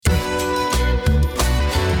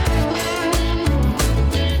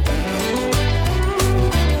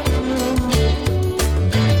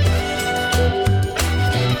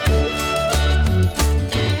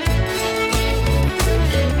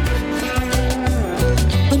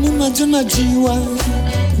Majiwa,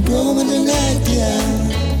 Goma de Natia,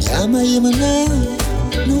 Yama Yamana,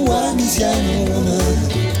 no one is Yama,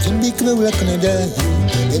 Timbikla Canada,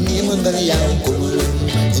 and Yamanga Yanko,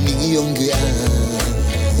 and Yongia.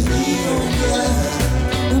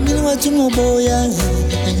 I'm watching my boy, and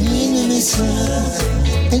you miss her,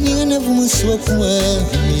 and you never must walk away,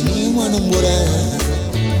 and you want to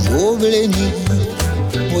go over any,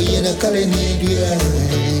 or you're not calling me,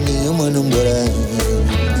 and you want to go.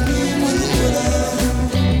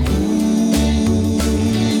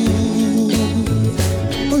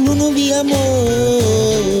 No be amor,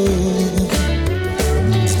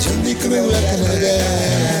 yo me creo la Canadá.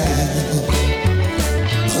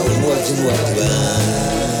 I'm watching what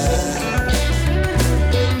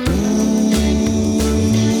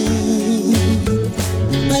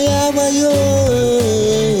Mayaba yo,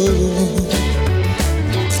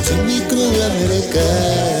 yo me creo la América.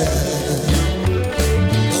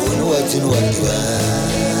 I'm watching what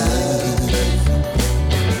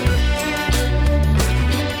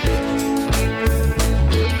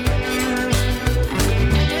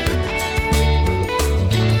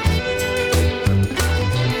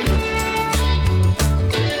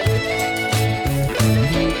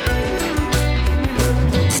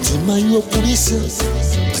Atima polícia,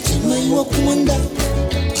 atima o comanda,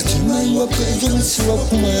 atima o presidente o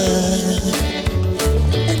comanda.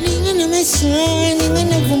 Ninguém não me sai, ninguém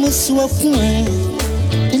não vamos sua comanda,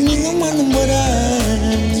 ninguém manda morar.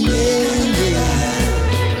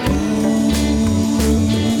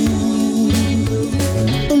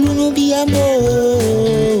 Não be amor,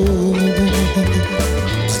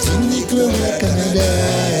 atima creu na Canadá.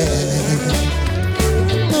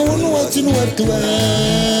 Watching what to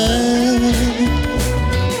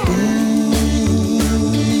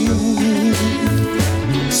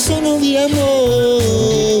sono di amor,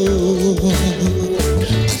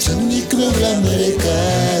 c'è un micro l'America,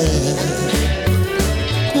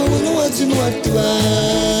 ma uno watching what to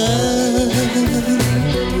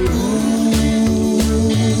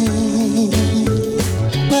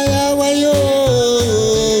ma yawayo,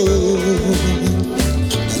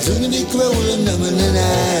 c'è un micro l'America.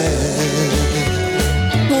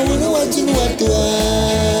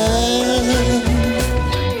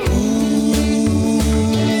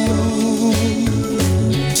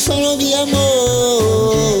 Sono di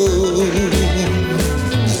amor,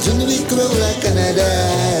 yo no vi creo la Canadá,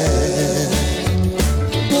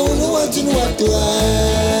 no uno watching what to yo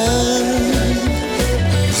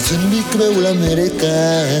no vi creo la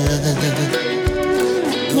América,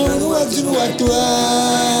 no uno watching what to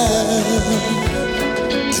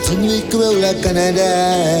yo no vi creo la Canadá.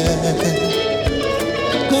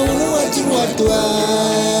 No uno watching what to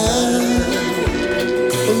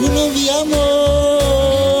uno vi amor,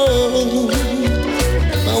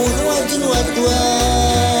 ma uno watching what to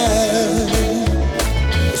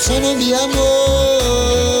sono vi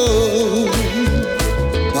amor,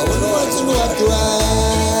 ma uno watching what to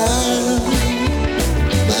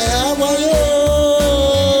ma amo yo,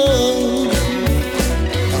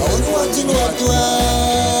 ma uno watching what to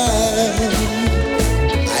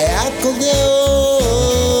Acabia.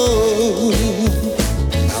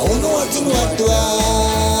 What do I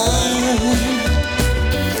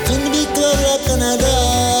be clear Canada?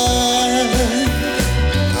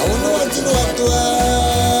 I wanna watch what do I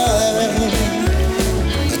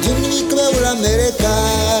be clear America?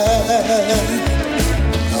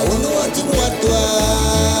 I wanna watch what do I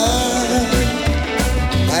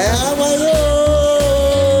have a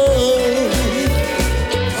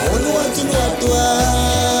I wanna watch what do I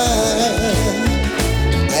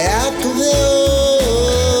have to go.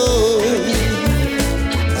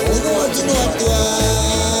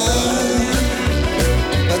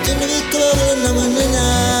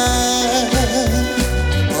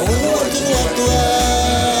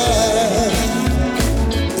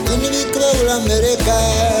 America,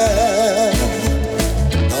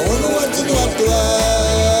 I wanna watch what to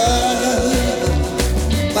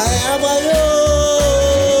I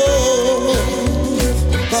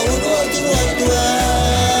wanna watch what to